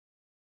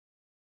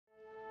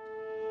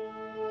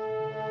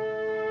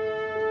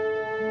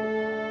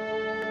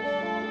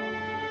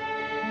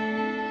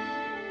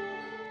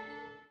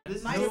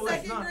My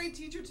second grade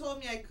teacher told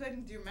me I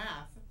couldn't do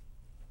math.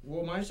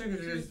 Well, my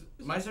secretary.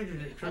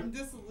 I'm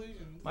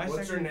disillusioned.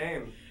 What's her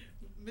name?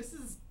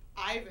 Mrs.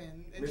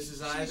 Ivan. And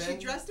Mrs. Ivan?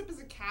 She dressed up as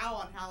a cow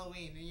on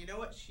Halloween, and you know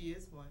what? She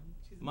is one.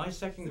 She's My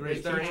second grade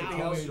Is there teacher anything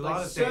told else me you'd a lot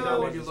like of to say things.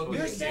 about maybe local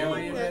you're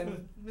saying that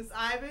Miss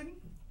Ivan,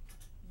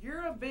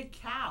 you're a big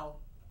cow.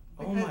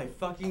 Oh my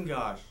fucking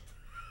gosh.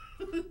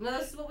 No,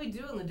 this is what we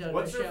do in the Dou Kno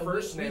What's Show. her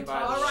first name, by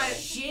the All way? right.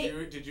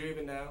 Shit. Did you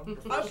even know?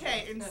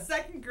 Okay, in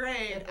second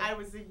grade, I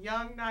was a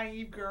young,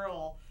 naive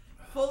girl,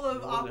 full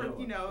of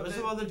you know. What's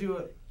the mother do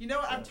it? You know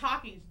what? I'm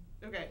talking.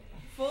 Okay,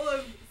 full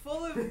of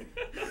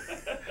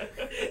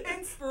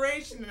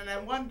inspiration, and I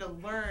wanted to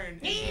learn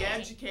and be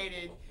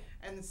educated.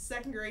 And the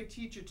second grade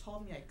teacher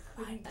told me I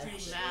couldn't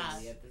do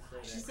math.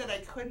 She said I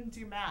couldn't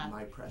do math.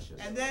 My precious.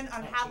 And then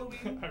on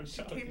Halloween,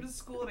 she came to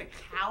school in a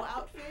cow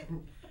outfit,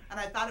 and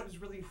I thought it was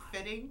really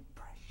fitting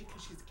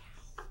because she's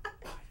a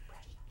cow.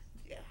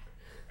 Yeah.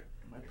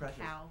 My precious.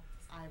 Cow.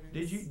 Ivan.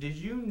 Did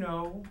you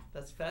know?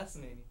 That's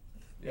fascinating.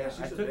 Yeah, I she's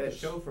a took the bitch.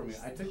 show from you.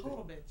 I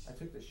Total bitch.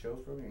 took the show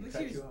from you and Look,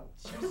 cut she you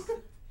was- up.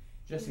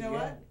 Just You know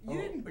again. what?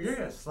 You didn't- You're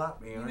gonna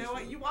slap me, You aren't you? know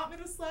what? You want me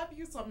to slap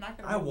you, so I'm not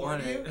gonna. I reward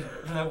want you. it.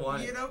 I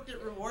want You it. don't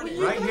get rewarded.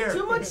 You Right got here.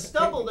 too much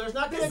stubble. There's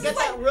not gonna This get is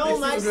that like- real this is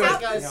nice, good. like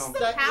This a, is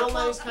that Half real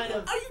nice of- kind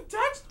of. Oh, you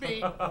touched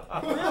me.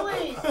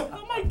 Really?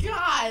 Oh my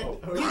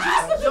god. You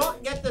just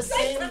don't get the I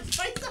same. touched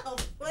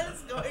myself. What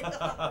is going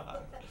on?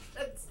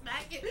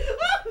 Smack it.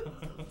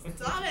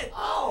 Stop it.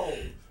 Oh.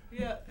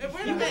 Yeah. And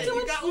wait a You got minute. too You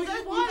much. got You what got,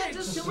 you you wanted. got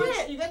just too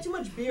much. You got too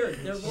much beard.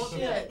 There won't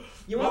get.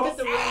 You won't get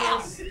the real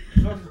nice.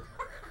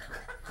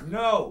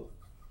 No.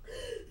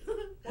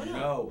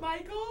 No.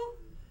 Michael,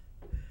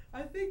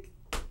 I think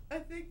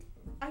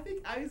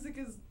Isaac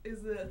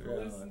is a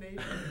hallucination.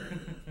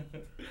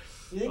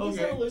 You think he's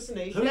Okay. a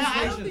hallucination? Yeah, I don't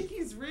Hallucinations. think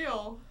he's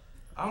real.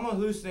 I'm a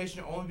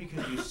hallucination only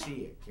because you see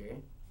it, okay?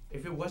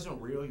 If it wasn't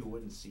real, you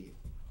wouldn't see it.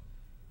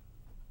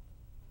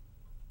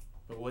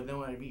 But what then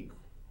would I be?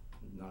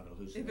 Not a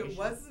hallucination. If it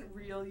wasn't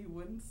real, you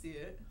wouldn't see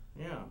it.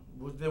 Yeah.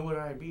 Well, then what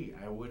would I be?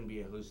 I wouldn't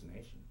be a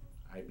hallucination.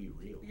 I'd be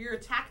real. You're a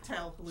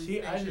tactile See,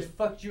 hallucination. I just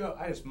fucked you up.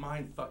 I just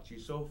mind fucked you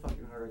so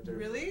fucking hard right there.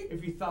 Really?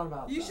 If you thought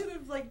about You that. should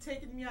have like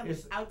taken me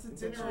It's- out to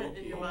dinner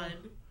in your mind.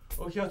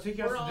 Okay, I'll take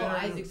you out We're to all dinner.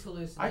 Isaac's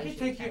hallucination. I can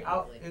take you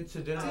out technically. into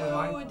dinner Dude, with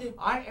mine.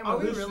 I am a are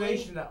we really?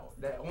 hallucination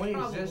that only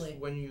exists Probably.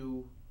 when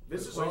you.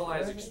 This is wait, all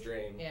wait, Isaac's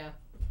dream. Yeah.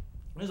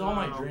 This is all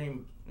my Wow.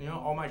 dream. You know,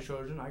 all my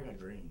children. I got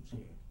dreams.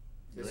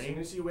 As soon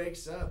as he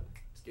wakes up,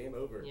 it's game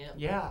over. Yeah.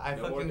 Yeah, I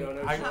No more fucking. Dou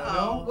Kno I Show.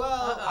 no.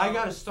 Well, I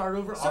gotta start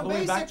over So all the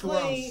way back to when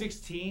I was basically-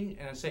 16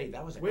 and say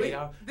that was Wait, 8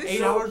 hours. this 8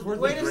 show- hours worth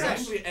wait of a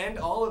Let's dreams. actually end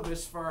all of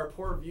this for our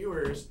poor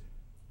viewers.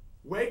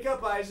 Wake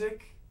up,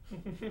 Isaac.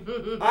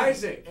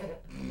 Isaac.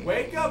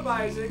 Wake up,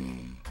 Isaac.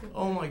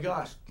 Oh my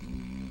gosh.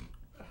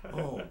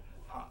 Oh.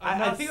 I'm I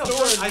not think I'm.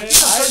 stored, I man. think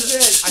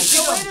I'm.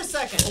 so wait a I'm.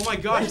 second. Oh my Wait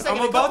a gosh! second,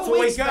 I'm a about couple to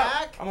weeks wake up.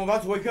 back- I'm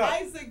about to wake up.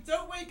 Isaac,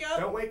 don't wake up.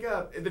 Don't wake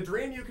up. In the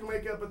dream you can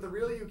wake up, but the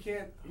real you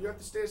can't. You have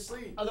to stay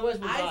asleep. Otherwise,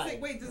 we'll die.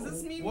 Isaac, wait, does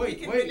this mean Wait, we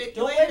can wait. manipulate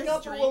Don't wake his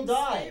up or we'll dream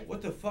die. state?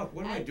 What the fuck?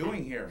 What am I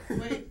doing here?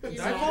 Wait, Did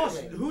you I know- fall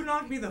asleep? Who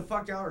knocked me the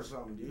fuck out or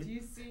something, Do dude?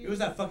 you see? It was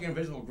that fucking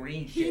invisible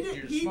green He shit did.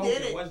 you're He smoking,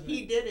 did it. wasn't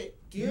He did it.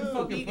 You Dude,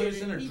 fucking he put us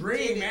did in it. a He dream,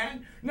 did it.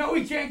 man. No,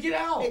 we can't get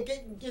out.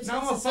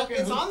 Now I'm a fucking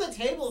it's halluc- on the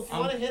table if you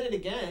I'm- want to hit it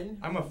again.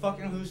 I'm a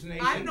fucking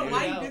hallucination. I don't know dude.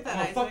 why you did that, I'm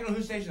a Isaac. fucking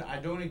hallucination. I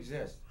don't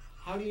exist.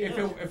 How do you If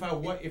know?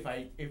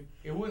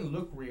 it wouldn't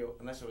look real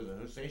unless it was a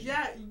hallucination.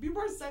 Yeah, be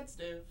more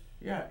sensitive,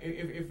 Yeah.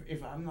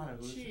 If I'm not a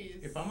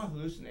hallucination, Jeez. if I'm a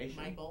hallucination,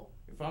 Michael.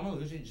 if I'm a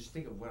hallucination, just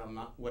think of what I'm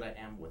not, what I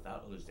am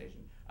without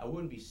hallucination. I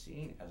wouldn't be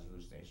seen as a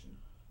hallucination.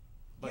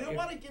 You don't if-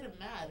 want to get him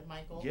mad,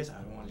 Michael. Yes, I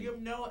don't want to. You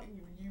have no.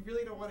 You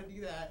really don't want to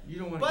do that. You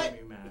don't want But to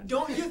get me mad.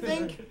 don't you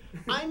think?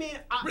 I mean,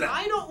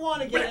 I don't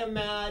want to get him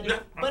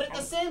mad, but at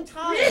the same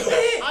time,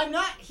 I'm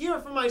not here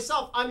for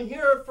myself. I'm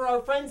here for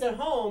our friends at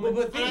home, But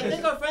and think I of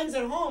think this. our friends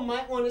at home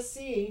might want to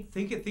see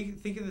Think of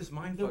this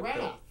mind the fuck. wrath,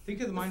 though.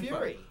 Think of the mind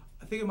fury.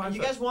 fuck. Think of mind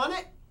You fuck. guys want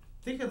it?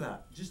 Think of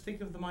that. Just think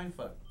of the mind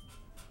fuck.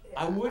 Yeah,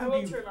 I wouldn't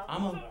will be. turn off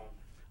I'm the a. phone.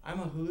 I'm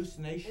a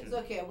hallucination. It's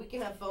okay. We can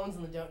have phones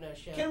on the Dou Kno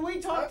Show. Can we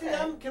talk to Okay.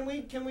 them?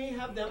 Can we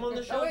have them on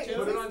the show Oh, wait, too?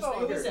 Put it it's on his phone.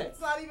 speaker. Who is it?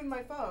 It's not even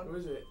my phone. Who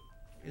is it?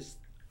 It's.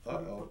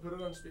 Uh-oh. Put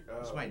it on speaker.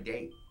 It's my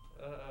date.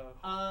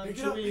 Pick it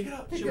Should up, we? pick it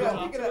up, Should pick we it up,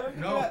 talk pick to it up, her? pick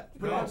it No. up.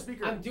 Put it on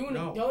speaker. I'm doing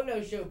No. a Dou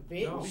Kno Show,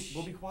 bitch. No.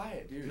 We'll be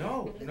quiet, dude.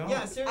 No.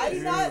 Yeah, seriously. I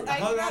do not. I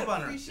Hug do up on not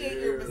her. appreciate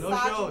your Dude. No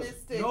shows.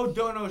 misogynistic No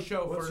Dou Kno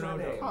Show What's for her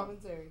no name? Dou.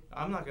 commentary.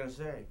 I'm not gonna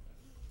say.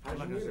 How'd I'm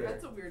not you gonna meet say. her?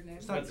 That's a weird name.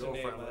 It's not What's her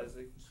name, girlfriend.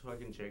 Isaac? It's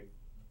fucking chick.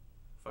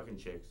 Fucking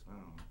chicks. I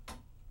don't know.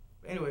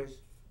 Anyways,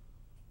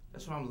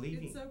 that's why I'm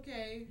leaving. It's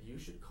okay. You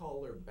should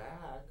call her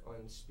back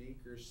on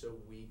speaker so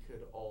we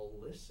could all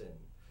listen.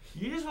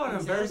 You just want to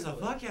embarrass the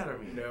Exactly. fuck out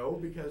of me. No,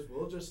 because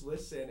we'll just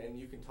listen and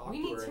you can talk We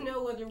to need her. to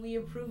know whether we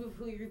approve of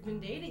who you've been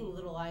dating,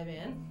 little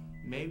Ivan.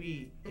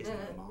 Maybe it's my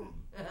mom.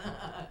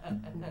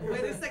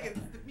 Wait a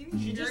second. Meaning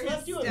She you're just his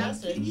left you a step-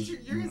 message.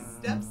 You're his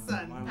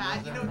stepson, My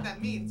Pat. You know mother. what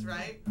that means,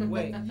 right?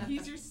 Wait.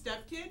 He's your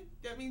stepkid.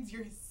 That means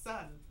you're his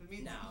son. That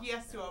means No. he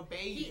has to obey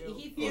He- you.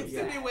 he He has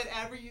thinks- to do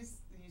whatever you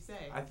say.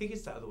 say. I think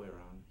it's the other way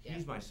around. Yeah.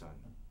 He's my son.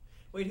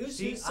 Wait, who's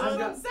See, his I've That's son? what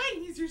got- I'm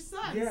saying. He's your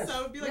son. Yes. So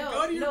it'd be like, no,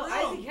 go to your no, room.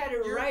 Isaac had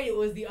it You're- right. It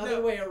was the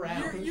other way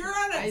around. You're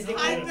on a Isaac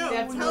time had it note.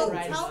 definitely Tell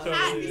right. Pat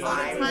Totally he's right. on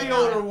a I'm time the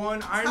older note.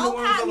 one. I'm Tell the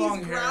one with Pat the long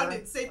he's hair.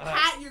 grounded. Say,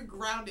 Pat, you're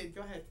grounded.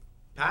 Go ahead.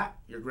 Pat,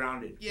 you're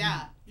grounded.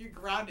 Yeah, you're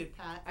grounded,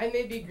 Pat. I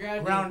may be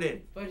grounded,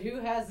 Grounded. but who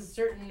has a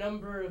certain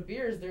number of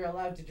beers they're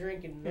allowed to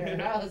drink in their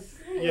house?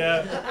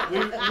 Yeah,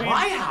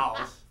 My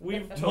house.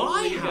 we've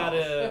totally house.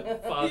 gotta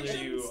father You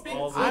shouldn't you speak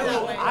all to the me I that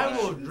will. way. time. I You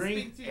will shouldn't drink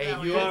speak to you a that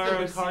way. You fifth are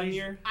of a Bacardi.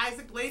 senior.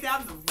 Isaac, lay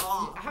down the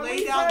law. How lay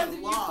many down times the have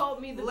you law.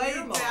 called me the lay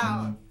beer mom?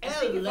 down. I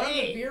think if I'm LA.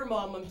 the beer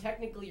mom, I'm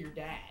technically your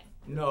dad.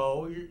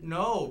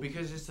 No,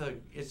 because it's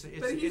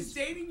But he's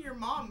dating your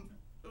mom.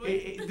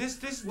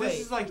 this Wait.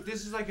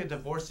 is like a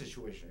divorce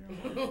situation.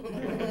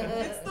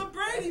 It's the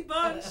Brady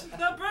Bunch.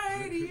 The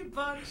Brady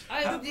Bunch.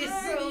 I've the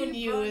disowned Brady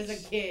you Bunch.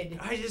 as a kid.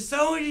 I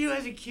disowned you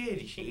as a kid.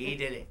 He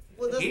did it.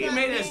 Well, doesn't He that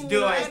made mean us you're do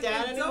not it. his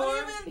dad And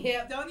anymore?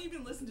 Yep. don't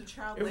even listen to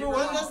child If it labor.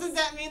 wasn't- laws. Doesn't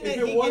that mean If that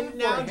it he wasn't can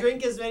for now him-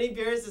 drink as many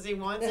beers as he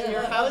wants in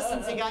your house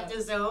since he got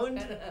disowned?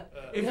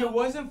 If it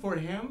wasn't for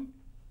him,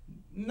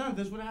 none of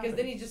this would happen. Because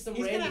then he's just some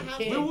He's gonna random have-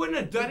 kid. We wouldn't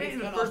have done who it in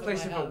gets the cut first off place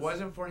at if my it house.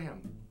 wasn't for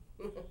him.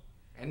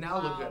 And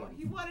now look at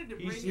He him. wanted to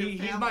bring He's your he's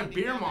family my beer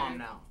together. mom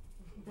now.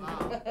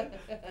 Wow.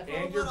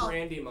 And your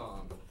brandy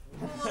mom.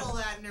 Put a little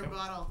of that in your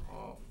bottle.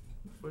 Oh,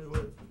 what?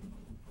 Oh.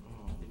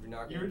 You're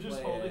not You were gonna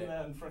just play holding it.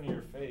 that in front of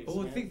your face.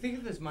 Well, man. think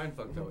of this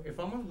mindfuck though. If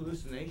I'm a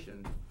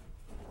hallucination,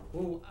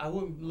 well, I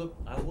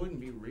wouldn't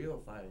be real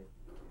if I.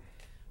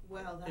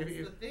 Well, that's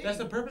If, the thing. that's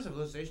the purpose of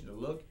hallucination, to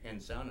look and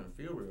sound and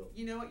feel real.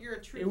 You know what? You're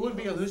a tricky It wouldn't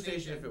be a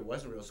hallucination if it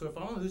wasn't real. So if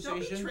I'm a Don't be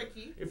hallucination,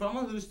 tricky. if I'm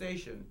a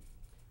hallucination,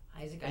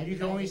 Isaac, And Isaac, you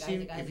can only Isaac, see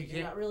Isaac, if Isaac, you you're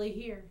can't- not really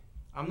here.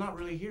 I'm not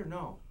really here.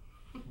 No,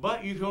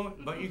 but you can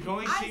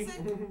only see.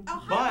 Isaac, oh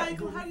hi But-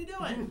 Michael, how you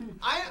doing?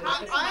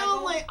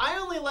 I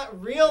only let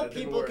real That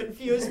didn't people work.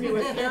 confuse me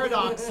with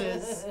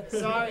paradoxes.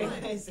 Sorry,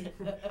 Isaac.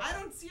 I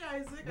don't see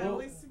Isaac. I Well,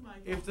 only see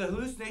Michael. If the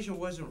hallucination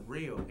wasn't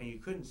real and you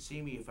couldn't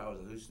see me if I was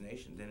a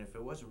hallucination, then if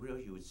it wasn't real,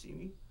 you would see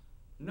me.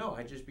 No,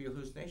 I'd just be a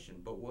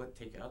hallucination. But what?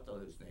 Take out the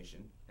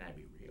hallucination and I'd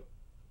be real.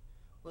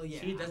 Well,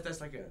 yeah. See,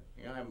 that's like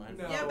a mind.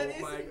 No, Yeah, but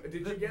isn't- Mike, did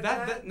you get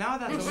that, that? now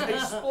that's a,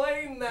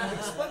 Explain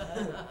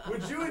that.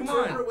 Would you Come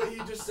interpret on. what he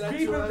just said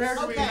be to prepared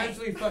us? to be Okay.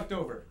 mentally fucked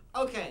over.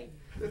 Okay,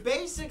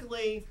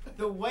 basically,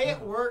 the way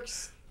it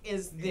works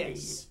is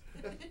this.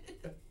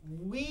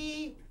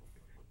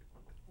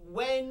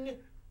 When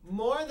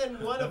more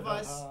than one of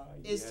us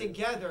is Yes.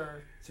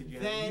 together,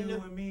 Together, then you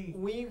and me,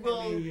 we and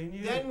will me and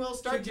you, then we'll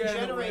start to together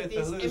generate with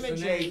these hallucinate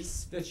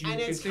images, that you and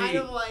can it's see, kind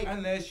of like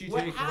unless you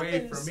what take away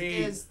happens from me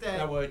is that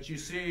that what you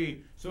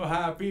see. So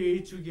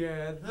happy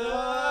together.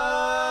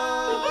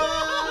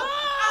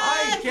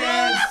 I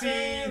can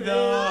see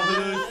the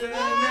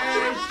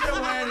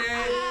hallucination when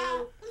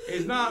it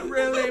is not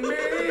really me.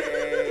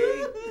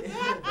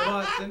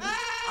 But then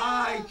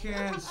I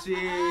can see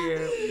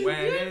it when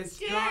You're it's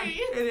gone. scary.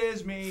 It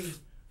is me,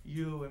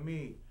 you and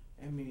me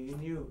and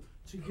you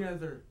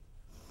together.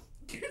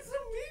 You're so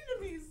mean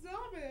to me.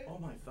 Stop it. Oh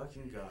my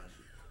fucking gosh.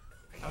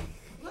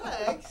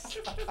 Lex.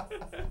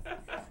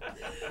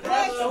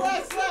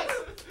 Lex, Lex.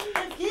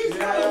 If he's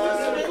Yeah. your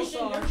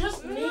hallucination, you're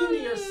just mean to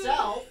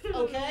yourself,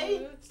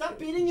 okay? Stop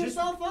beating Just-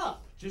 yourself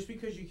up. Just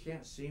because you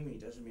can't see me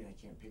doesn't mean I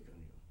can't pick on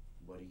you.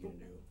 What are you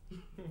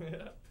gonna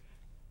do?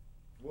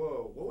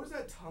 Whoa, what was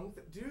that tongue?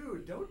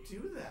 Dude, don't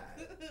do that.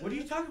 What are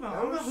you talking about?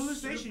 That I'm was a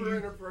hallucination. super You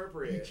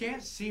inappropriate.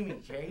 can't see me,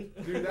 Kay.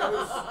 Dude, that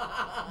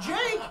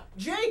was.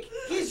 Jake,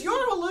 he's your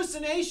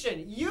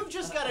hallucination. You've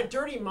just got a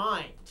dirty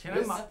mind.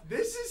 Can I?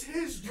 This is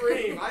his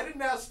dream. I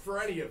didn't ask for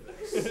any of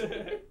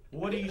this.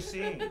 What are you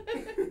seeing?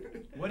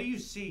 What do you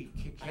see?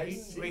 I You,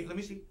 see- wait, let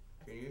me see.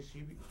 Can you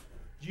see?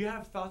 Do you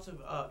have thoughts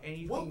of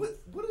anything? What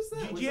is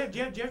that? Do Was you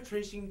that- have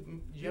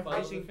tracing? Do you have Follow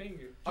the racing? finger.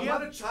 Do I'm you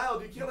not have, a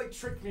child. You can't like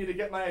trick me to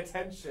get my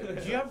attention.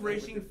 do you have With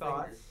racing your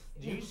thoughts?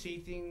 finger. Do you see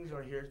things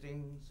or hear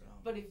things?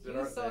 But if That you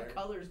aren't saw there.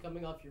 colors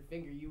coming off your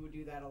finger, you would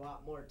do that a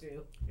lot more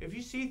too. If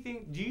you see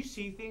things, do you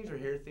see things or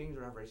hear things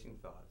or have racing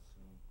thoughts?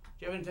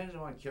 Do you have intention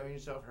on killing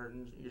yourself,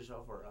 hurting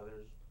yourself or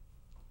others?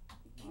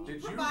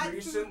 Did you Provide food,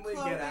 recently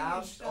clothing, get and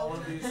asked all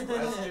of shelter. these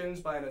questions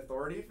by an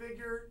authority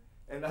figure?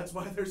 And that's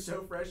why they're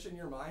so fresh in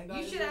your mind?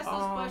 You should Isaac? ask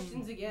those Um,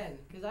 questions again,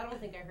 because I don't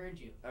think I heard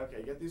you.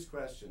 Okay, get these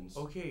questions.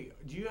 Okay,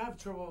 do you have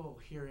trouble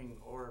hearing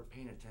or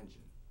paying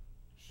attention?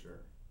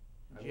 Sure.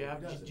 Do you have?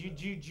 Who doesn't, Do though?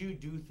 you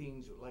do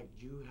things like?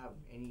 Do you have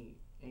any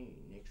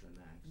nicks or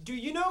knacks? Do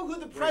you know who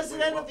the Wait,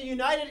 president what? of the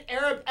United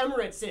Arab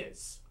Emirates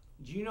is?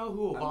 Do you know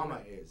who I'm Obama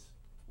gonna- is?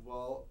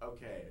 Well,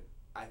 okay.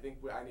 I think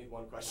I need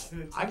one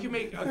question. I can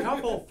make a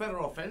couple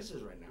federal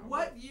offenses right now.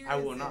 What but year I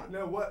is will it? not.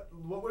 No, what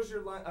was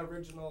your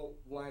original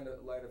line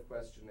of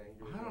questioning?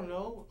 I don't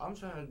know. I'm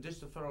trying to dish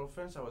the federal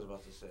offense I was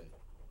about to say.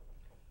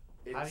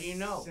 It How do you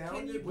know?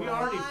 sounded Can you We like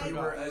already provide you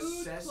were food,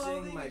 assessing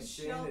clothing, my and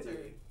shelter?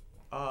 sanity.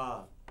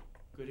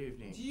 Good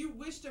evening. Do you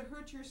wish to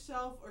hurt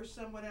yourself or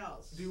someone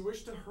else? Do you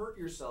wish to hurt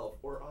yourself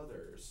or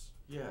others?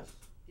 Yes.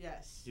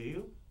 Yes. Do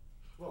you?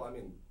 Well, I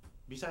mean,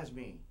 Besides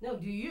me. No,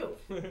 do you?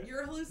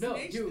 Your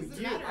hallucination dude,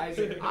 doesn't you, matter.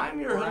 Isaac.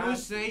 I'm your We're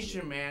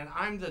hallucination, man.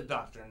 I'm the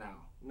doctor now.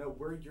 No,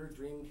 we're your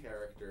dream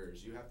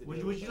characters. You have to. Would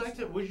deal you with like us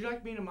to? now. Would you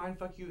like me to mind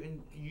fuck you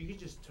and you could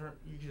just turn?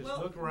 You could just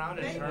Well, look around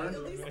and maybe, turn.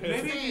 at least be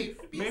Maybe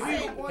safe. Be maybe- I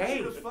safe. don't want Hey,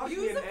 you to fuck me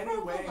use in a any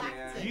way, man.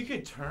 prophylactic. You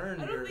could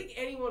turn. I your, don't think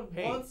anyone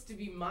Hey. wants to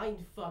be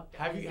mind fucked.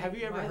 Have you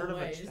ever By the heard of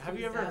way, a? just Have to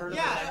you ever heard of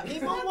Yeah, a? people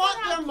Depends want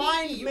on how their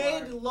mind kinky you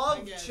made are, love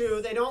I guess.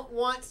 to. They don't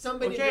want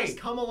somebody Okay, to just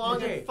come along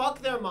okay. and fuck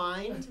their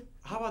mind.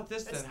 How about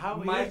this then? How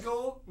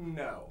Michael,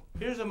 no.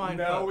 Here's a mind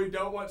No, fuck. we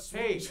don't want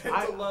Hey, sweet,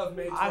 I- gentle love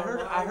made to I our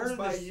heard lives of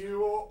by this-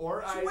 you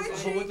or Isaac.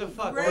 Switching But what the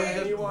fuck? brain, What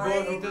does-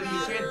 brain what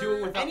does- you can't do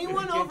it without.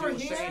 Anyone you can't over do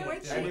it here- saying it.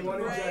 Switching Anyone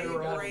in brain,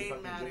 general,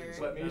 brain matter.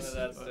 Let me None of see.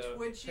 that stuff.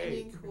 Twitching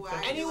Hey, and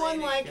coagulating.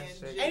 Anyone like-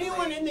 and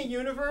Anyone in the jiggling.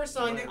 universe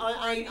on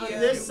Yeah.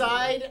 this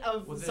side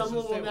of Well, this some is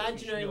little say what we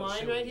imaginary should do, line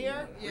say right what we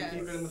here? We Yes.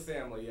 keep it in the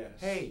family, yes.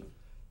 Hey,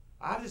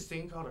 I have this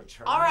thing called a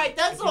churn. All right,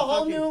 that's If a you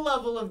whole fucking- new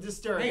level of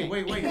disturbing. Hey,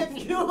 wait.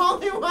 If you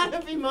only want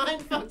to be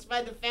mind fucked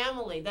by the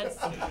family, that's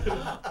Oh,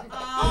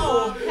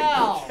 oh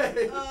hell.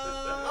 Okay.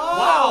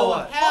 Oh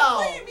Wow.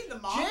 hell. Hopefully you mean the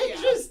mafia.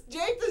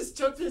 Jake just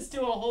took this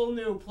to a whole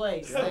new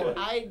place. Yeah.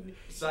 I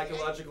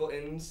Psychological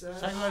incest.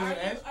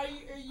 Psychological- Are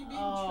you being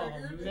Oh,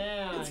 triggered?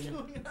 man. What's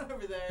going on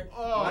over there?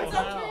 oh It's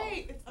Michael. hell.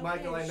 okay. It's okay.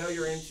 Michael, I know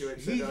you're into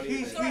it, so He's- don't he's-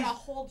 even. Sorry, I'll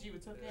hold you.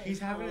 It's okay. He's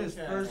having his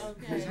Okay. first.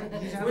 Okay. He's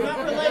We're having- not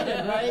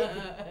related,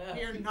 right?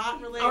 You're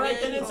not related. All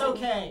right, then it's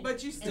okay.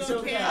 But you still It's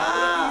okay. can't.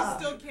 Ah.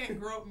 You still can't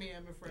grope me.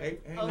 I'm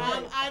afraid. Hey,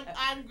 Okay.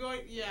 I'm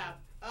going. Yeah.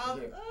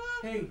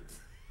 hey,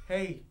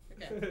 Okay.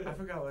 I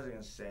forgot what I was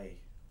gonna say.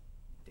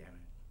 Damn it.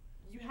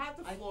 You had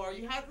the floor.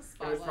 You had the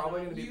spotlight.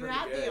 probably gonna be you pretty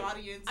had good. the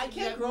audience. I you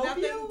can't have grope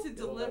nothing you? to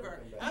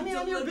deliver. I mean,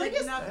 I'm your delivered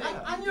biggest. nothing.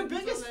 I'm your You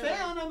biggest delivered.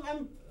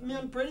 fan.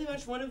 I'm pretty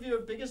much one of your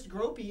biggest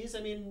gropies.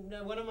 I mean,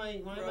 what am I?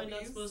 Why am I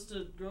not Gropies? supposed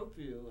to grope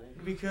you?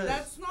 Like, Because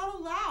That's not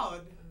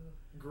allowed.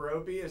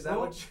 Gropey, is that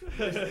Well- what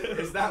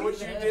is that what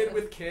you did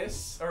with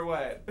Kiss or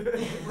what?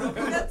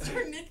 That's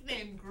her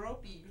nickname,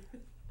 Gropey.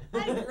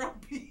 Hi,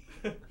 Gropey.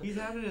 he's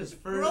having his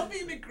first.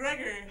 Gropey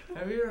McGregor.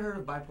 Have you ever heard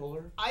of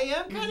bipolar? I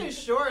am kind of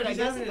short. I he's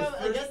guess having if his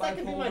I guess first that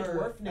could be my bipolar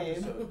dwarf name.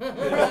 episode.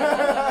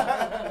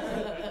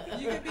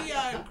 You could be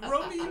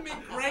Gropey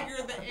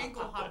McGregor, the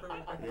ankle humper.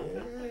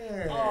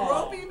 Yeah.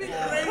 Oh. Gropey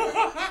McGregor.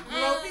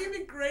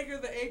 Gropey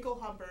McGregor, the ankle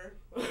humper.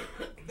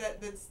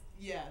 That's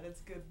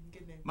a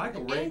good name.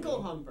 Michael raped Ankle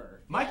me.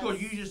 humper. Michael,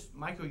 Yes.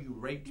 you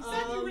raped You me.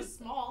 said you were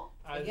small.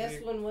 I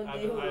guess when one day I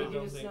when we do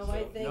don't a think Snow so.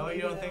 White thing, No, you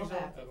maybe don't that'll think so?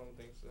 happen. I don't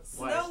think so.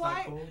 Why, Snow it's not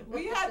White. cool?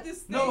 We had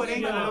this thing. No, it in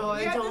ain't my- gonna-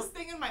 We had don't- this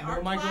thing in my No,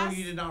 art Michael, class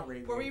you did not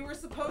rape where me. we were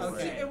supposed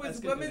Okay, to. It was that's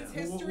good to Women's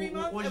know. History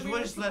Month, What and we is- were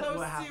what is- what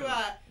supposed happened?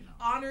 to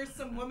honor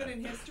some women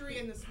in history.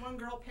 And this one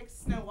girl picked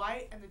Snow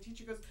White, and the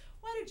teacher goes,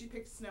 "Why did you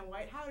pick Snow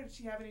White? How did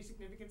she have any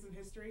significance in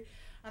history?"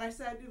 And I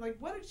said, like,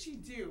 what did she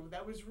do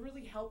that was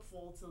really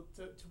helpful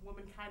to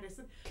womankind? I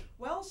said,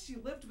 well, she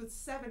lived with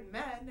 7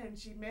 men, and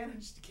she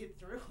managed to get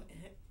through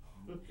it.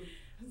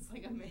 It's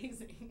like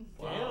amazing.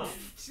 Wow.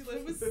 She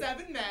lived with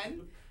 7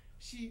 men.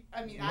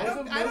 I Most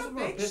don't of them are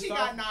think pissed she off.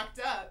 got knocked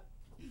up.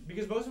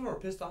 Because most of them are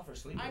pissed off or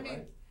sleeping, I mean,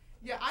 right?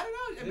 yeah, I don't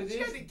know. I mean, It she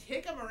had is- to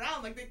kick them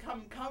around like they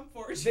come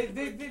for her.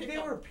 They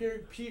were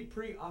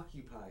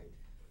preoccupied.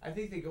 I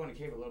think they go in a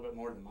cave a little bit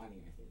more than mine,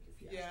 I think, if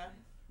you ask Yeah.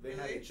 me. They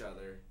had Really? each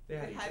other. They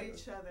They had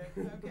each other.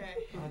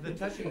 Okay. The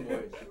touching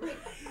boys.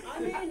 I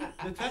mean,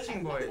 The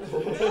touching boys.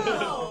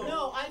 No.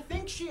 no, I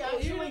think she Well,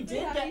 actually even if they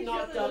did had get each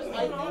knocked other, up. those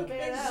I don't think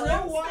bear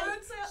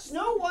out.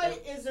 Snow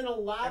White is an It might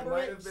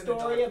elaborate have been a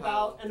story dog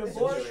about pile an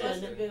situation.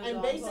 abortion, and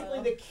Dog basically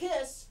pile. the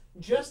kiss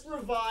just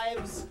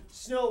revives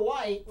Snow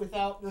White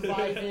without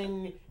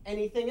reviving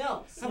anything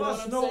else. How You know about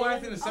what I'm Snow White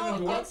saying? and the Seven Oh,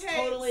 Dwarfs? That's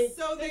totally-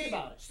 So think they,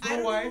 about it. I Snow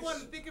don't White. even want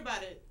to think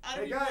about it. I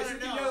don't Hey even guys, want you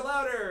to can know. yell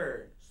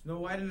louder. Snow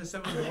White and the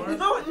Seven No, Dwarfs?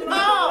 no,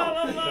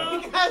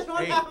 you guys want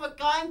Hey, to have a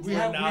content. we We're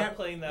have- not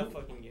playing that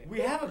fucking game. We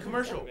have a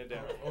commercial. Putting it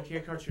down. Okay,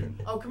 a cartoon.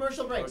 Oh,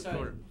 commercial break.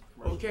 Sorry.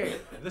 Okay,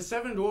 the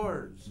Seven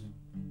Dwarves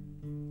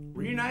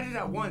reunited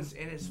at once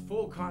in its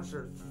full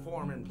concert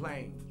form and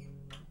playing.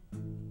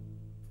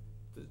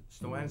 The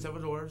Snow White and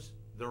Seven Dwarves,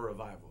 the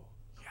revival.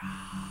 Yeah.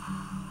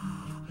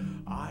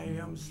 I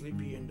am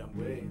sleepy and dumb.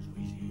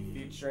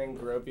 Featuring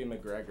Gropey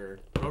McGregor.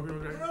 Robert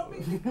McGregor.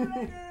 Gropey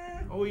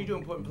McGregor. Oh, what are you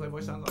doing putting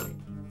Playboy sounds on me?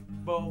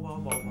 Bo, bo,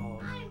 bo,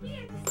 bo.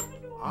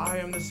 I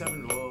am the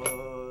Seven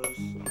Dwarfs.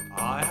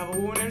 I have a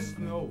woman in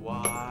Snow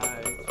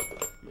White.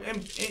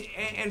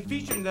 And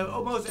featuring the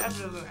most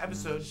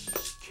episode,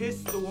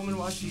 Kiss the Woman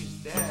While She's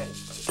Dead.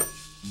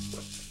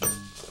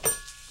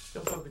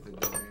 Don't fuck with the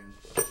dead man.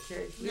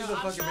 Okay, leave No, the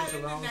I'm fucking not bitch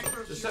into alone. The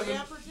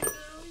necrophilia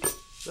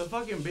particularly.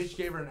 fucking bitch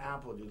gave her an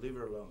apple, dude. Leave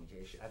her alone,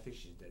 okay? I think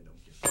she's dead.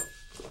 Don't kiss her.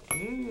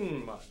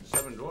 The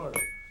Seven Dwarfs.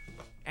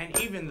 And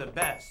even the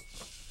best.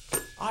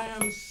 I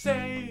am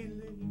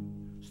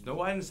sailing. Snow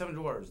White and the Seven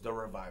Dwarfs, the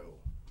revival.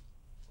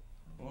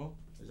 Well,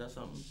 is that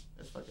something?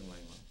 That's fucking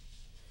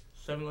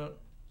lame.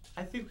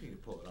 I think we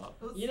could pull it up.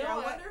 Let's You see, know I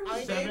what? wonder whose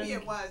I- baby Seven,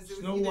 it was. It was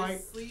Snow either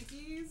White.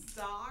 Sleepy's,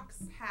 Doc's,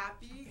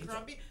 Happy,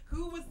 Grumpy.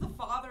 Who was the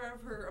father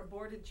of her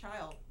aborted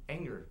child?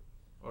 Anger.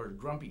 Or or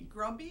Grumpy.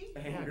 Grumpy?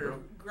 Anger.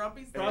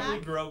 Grumpy's the Probably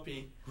Mac?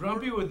 Gropey.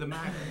 Grumpy with the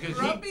Mac because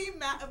Grumpy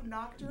Mac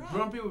knocked her out.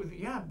 Grumpy would,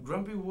 yeah,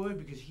 Grumpy would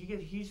because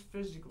he's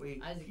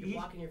physically Isaac, you're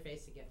blocking your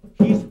face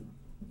again.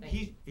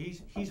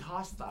 he's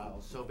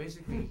hostile. So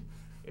basically,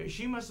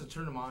 she must have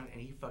turned him on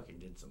and he fucking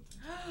did something.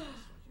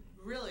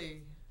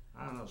 Really?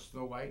 I don't know,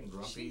 Snow White and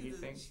Grumpy. You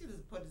think? She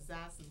just put his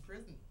ass in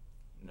prison.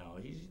 No,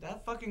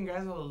 that fucking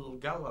guy's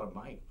got a lot of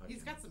mic.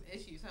 He's got some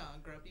issues, huh,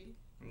 Grumpy?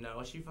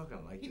 No, she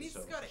fucking liked He it. needs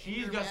So to go to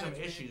she's anger got some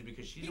management. issues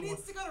because He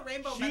needs to go to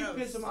Rainbow she Meadows.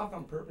 pissed him off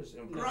on purpose.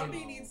 And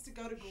Grumpy needs to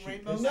go to She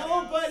Rainbow pissed- Meadows.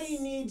 Nobody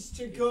needs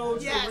to go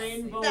to Yes,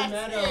 Rainbow that's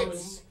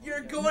Meadows. it.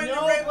 You're going to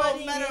Rainbow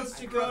Nobody Meadows. needs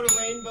to go to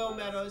Rainbow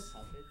Meadows.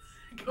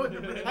 Go to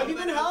Rainbow Have you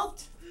been Meadows.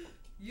 helped?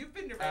 You've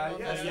been to Rainbow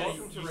yes, Meadows.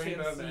 welcome to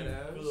Rainbow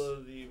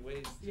Meadows. The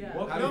ways Yeah.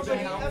 Welcome How to did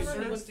Nobody you help ever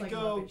me, needs sir? to Like go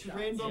Muppet to Shots,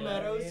 Rainbow yeah.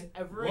 Meadows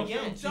ever Welcome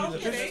again. to Don't the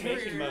get Just angry.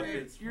 taking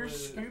Muppets. You're for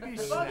the- Scooby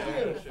Fuck Snack.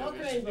 you. Show. Fuck We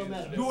should Rainbow do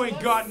Meadows. this. You ain't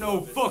got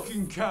no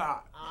fucking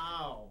cat.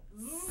 Ow.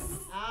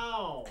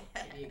 Ow.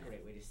 That'd be a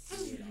great way to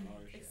see it on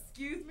our show.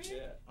 Excuse me?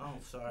 Yeah. Oh,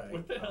 sorry.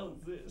 What the hell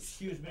is this?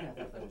 Excuse me. I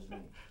thought that was me.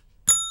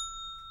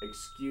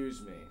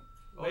 Excuse me.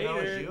 Oh, that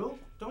was Waiter. you?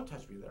 Don't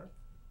touch me there.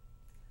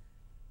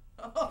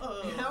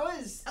 Oh. That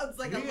was. Sounds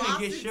like You're a gonna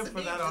lawsuit get shit to for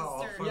me, that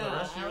mister. for the Yeah,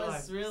 rest of your that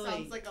life. was really.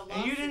 Sounds like a lawsuit.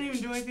 And you didn't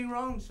even do anything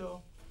wrong,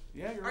 so.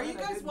 Yeah, you're Are right. you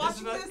I guys did.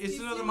 watching It's this? Do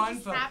you another see what mind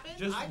just fuck. happened?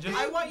 Just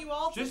I want you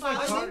all to just file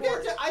like I a think Cardboard.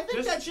 report. I think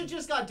Just- that shit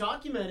just got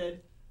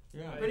documented.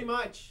 Yeah. Pretty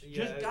much.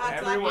 Yeah, Just- God's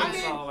Everyone I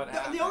mean, saw what The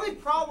happened. only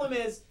problem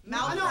is,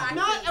 Malpractice.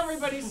 not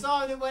everybody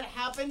saw what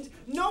happened.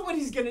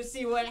 Nobody's gonna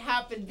see what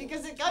happened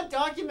because it got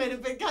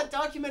documented, but it got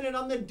documented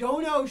on the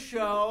Dou Kno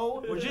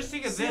Show. Well, just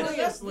think of See, this.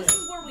 Seriously. this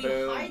is where we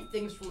Boom. hide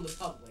things from the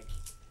public.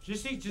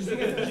 Just think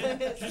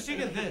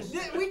of this.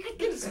 We could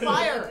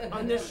conspire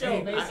on this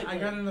show, basically. I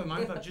got another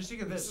mind fuck. Just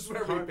think of this. This is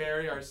where we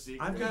bury our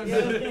secrets. I've got Yeah.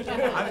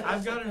 another.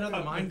 I've got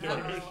another mind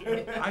fuck.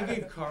 I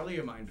gave Carly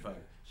a mind fuck.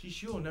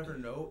 She will never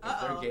know if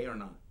Uh-oh. they're gay or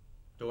not.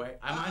 Do I mind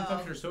Uh-oh.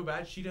 fucked her so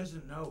bad she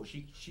doesn't know.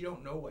 She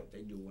don't know what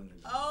they do when they're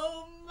gay.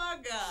 Oh my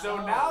god. So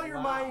Oh, now you're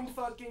wow. mind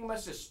fucking my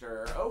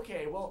sister.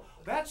 Okay, well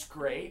that's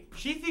great.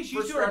 She thinks For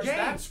you two are starters, gay.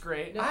 that's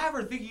great. I have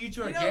her thinking you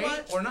two are You know gay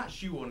what? or not.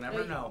 She will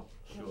never Hey. know.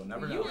 She will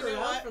never You know. were You know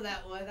wrong what? for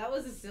that one. That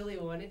was a silly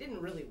one. It didn't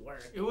really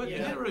work. It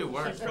didn't really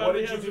work. She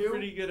probably did you has do? a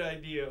pretty good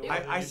idea. I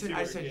whether I you said two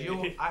I are said gay. you.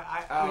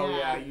 Oh Yeah.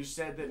 yeah, you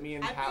said that me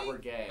and I Pat think- were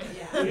gay.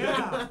 Yeah.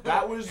 Yeah.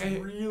 That was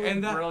And- really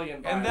and that-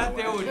 brilliant. and by that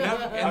the they way. would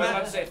never- and I was that-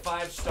 about to say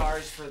 5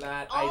 stars for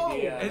that Oh.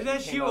 idea. And that then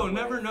you she came will up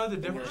never with know the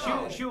in your difference.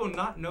 head. She will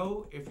not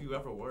know if you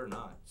ever were or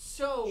not.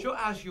 So She'll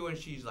ask you when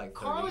she's like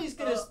 30. Carly's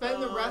gonna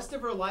spend the rest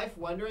of her life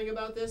wondering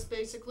about this,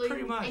 basically.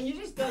 Pretty much. And you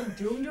just done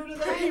doomed her to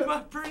Pretty that.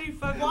 much, pretty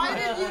fucking Why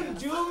much.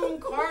 did you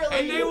doom Carly?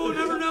 And they will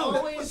never know.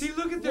 Always See,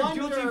 look at their guilty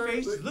wonder-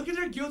 faces. Look at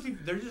their guilty.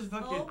 They're just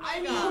fucking. Oh my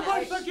I god.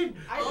 my fucking.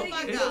 I Oh think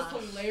my it's God.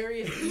 just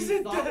hilarious that you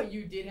Isn't thought that- what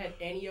you did had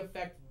any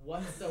effect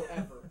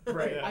whatsoever.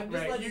 Right, I'm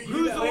just right. letting You- you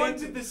Who's know. the one?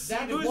 planted the seed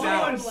That's of Who's the why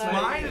doubt. one I'm glad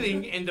smiling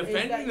and is that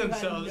defending you had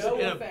themselves no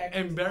in an effect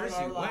on embarrassing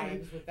our way?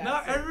 lives with that Now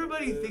statement.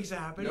 everybody thinks it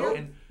happened. Nope.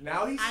 And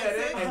Now he said it,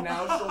 Isaac. and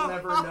now she'll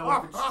never know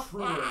if it's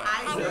true or not.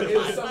 Isaac. There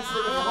is some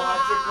sort of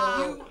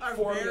logical You are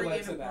formula very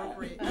to that.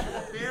 inappropriate.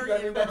 I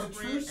Very mean, that's a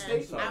true inappropriate. And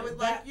statement. I would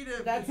like you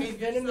to That's as behave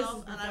venomous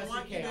yourself, as and I Professor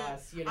want you to.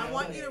 Chaos. You know, I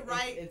want you to It's-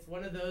 write It's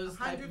one of those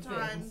 100 type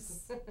of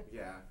things. times.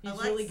 Yeah. He's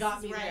Alexis really got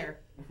is me right. there.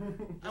 I Just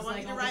want like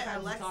you to all the write times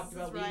we Alexis talked is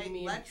about right, leaving me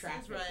in Lex is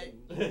traffic right,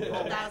 and a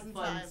all that 1,000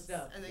 fun times,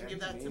 stuff. and then Yeah, give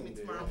that to me dude.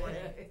 tomorrow morning.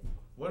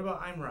 what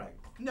about I'm right?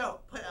 No,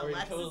 put Or he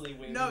Alexis. totally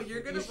wins. No,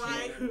 you're gonna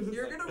write.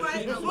 You're gonna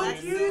write Fuck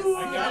Alexis. you.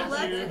 I got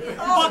Alexis. you.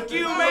 Oh, Fuck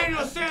you, no.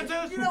 Manuel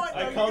Santos. You know what?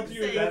 I No, called can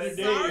you say the other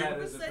day. Sorry That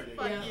for is a saying pretty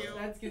fuck Yeah, you.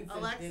 that's consistent.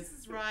 Alexis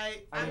is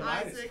right. I I'm mean,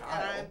 mine is Isaac,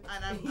 Kyle.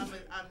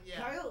 I'm yeah.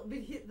 Kyle, but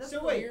that's So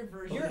the wait, weird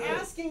version. you're Okay,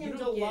 asking you him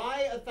to don't get-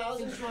 lie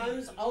 1,000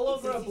 times all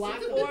over a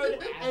blackboard,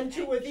 and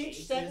to with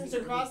each sentence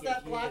across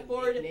that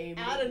blackboard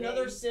add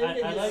another sin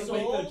to I like his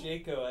Waco soul?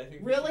 Jaco. I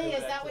think we Really? should go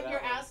Is back that to what that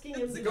you're one. asking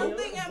him It's to a do? good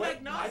thing I'm Wait,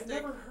 agnostic. I've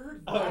never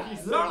heard Oh, that.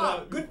 he's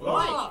Ah, good point.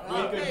 Waco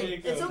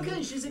Okay. Jaco. It's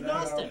okay, she's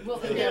agnostic. Well,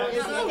 Yeah.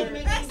 It's not gonna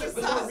make any Exercise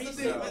difference. the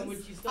reason demons.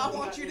 when she still I want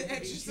got you to into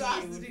exercise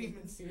BT the with demons.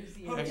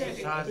 conspiracy Okay. and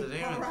Exercise the All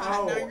demons. right,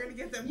 Oh. now you're gonna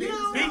get them You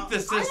demons know, Beat out. the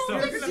system. I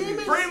don't think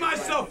demons- Free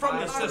myself from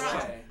the All system.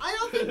 right. I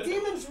don't think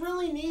demons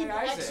really need Hey,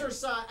 Isaac.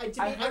 exercise to be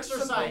I heard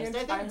exercised. something- I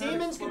think I heard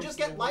demons can it's just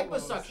get supposed to be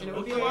liposuction. It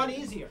would be a Okay. lot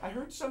easier. I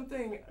heard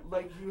something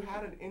like you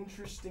had an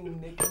interesting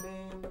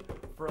nickname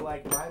for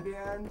like my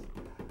band.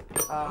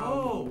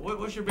 Oh,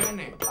 what's your band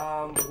name?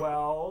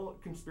 Well,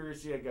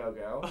 Conspiracy a Go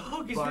Go.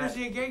 Oh,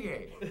 Conspiracy and Gay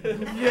Gay.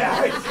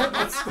 Yeah,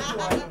 that's the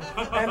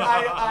one. And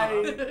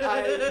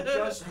I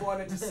just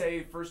wanted to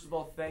say, first of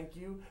all, thank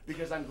you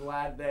because I'm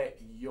glad that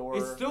you're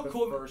It's still the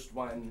cool. first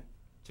one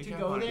to Take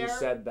go out there. Who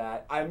said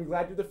that? I'm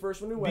glad you're the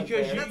first one who went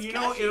Because there. That's you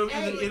know it'll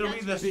catchy. be the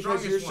because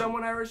strongest you're one.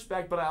 someone I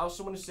respect, but I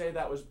also want to say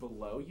that was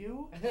below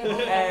you. Oh.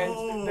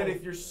 And that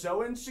if you're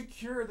so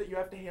insecure that you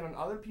have to hate on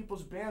other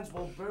people's bands,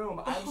 well,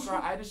 boom. I'm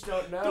sorry, I just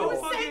don't He know. was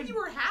fucking- saying you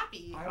were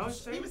happy. I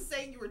was He was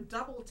saying you were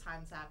double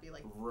times happy.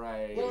 Like,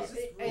 Right. Well, It's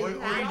just and really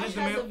Josh just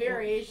the has a male-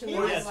 variation He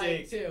that I was-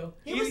 like too.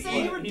 He was He-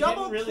 saying you were He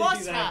double didn't really plus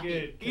do that happy.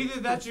 good. Either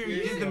that or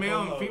you did the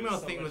male and Homo is female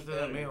so thing much with the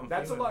better. male and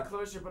That's a female. lot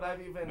closer, but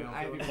I've even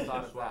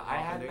thought of that. I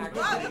hadn't Wow,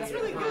 actually. wow, that's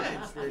really good.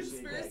 Conspiracy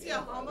Conspiracy yeah,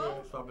 of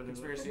homo?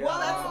 Conspiracy. Well,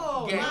 that's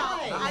Wow, Gay. nice.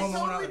 I Homo,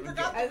 totally not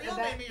forgot the And real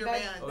that- name of your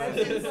that- band.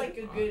 That seems like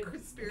a good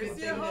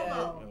Conspiracy thing of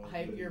homo. to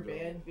hype your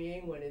band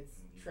being when it's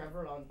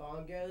Trevor on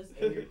bongos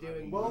and you're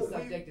doing Well, the we-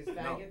 subject is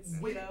faggots,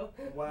 we- you know?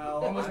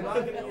 Well, I'm not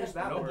going to use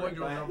that No boy, word,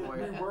 girl, but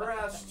no boy. we were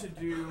asked to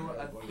do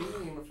a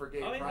theme for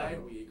Gay I know.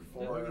 Pride Week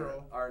Boy, for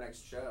girl. our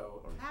next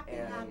show. Happy,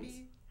 And happy.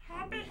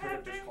 we could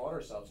have just called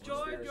ourselves Joy,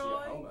 Conspiracy joy.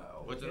 of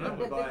Homo. What's the Yeah,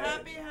 number? but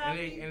Happy,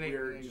 happy.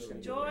 we're just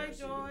gonna Joy, do it.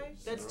 joy.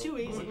 That's too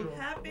easy.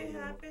 Happy,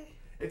 happy.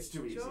 It's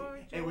too easy.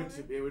 Joy, It would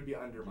joy. it would be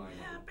undermining.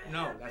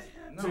 No, that's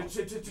no.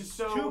 To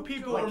so Two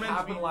people like are meant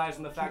to be- capitalize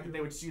on the fact that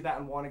they would see that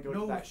and want to go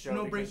No- to that show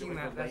no because it breaking would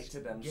that, relate that's to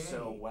them gay.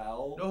 so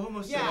well. No You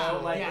homosexual. know,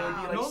 like Yeah. it would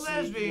be like No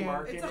sneaky lesbian.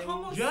 marketing. It's a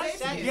homo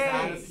Just sapien. Is gay.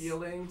 that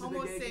appealing to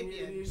Homo the gay sapien.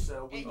 community?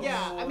 So we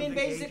Yeah, I Oh, mean, the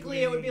gay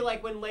basically, it would be community.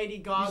 like when Lady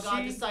Gaga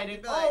see? decided,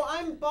 You'd be like- "Oh,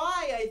 I'm bi."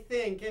 I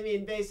think. I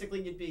mean,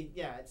 basically, you'd be,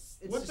 yeah, it's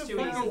What just the too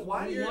fuck easy. is-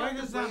 Why do you Why have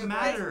to does bring that it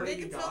back matter? to They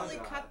Lady could totally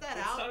Gaga? cut that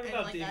Let's out talk and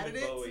about like David edit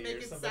it Bowie to make or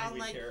it somebody sound we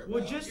like care Well,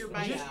 about. just- you're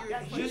bi, just- you're Yeah,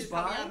 just he's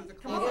coming bi. out of the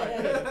Come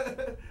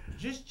closet. on.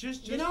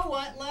 Just. You know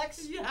what,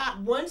 Lex? Yeah.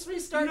 Once we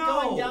start No.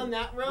 going down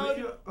that road,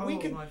 We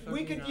could- oh, my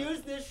we fucking could God.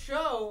 use this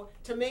show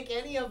to make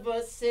any of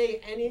us say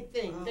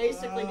anything,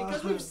 basically,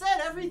 because we've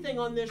said everything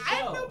on this I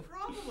have no show.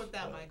 problem with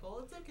that, Michael.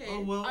 It's okay.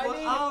 Oh well. I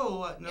mean,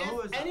 no.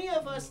 If any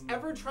of us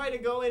ever try to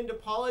go into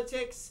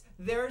politics,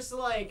 there's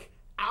like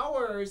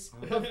hours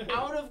of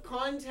out of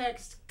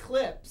context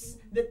clips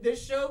that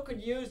this show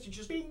could use to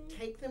just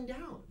take them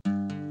down.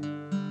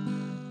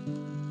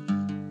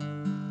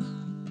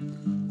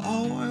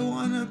 All I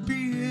wanna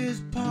be is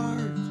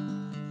part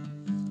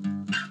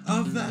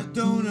of that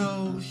Dou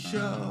Kno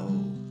Show.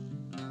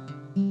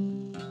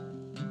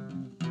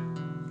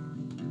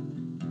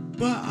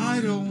 But I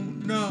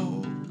don't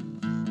know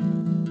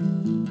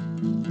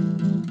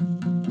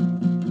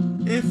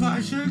if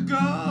I should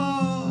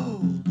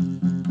go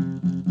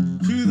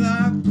to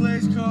that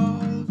place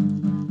called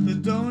the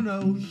Dou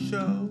Kno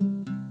Show.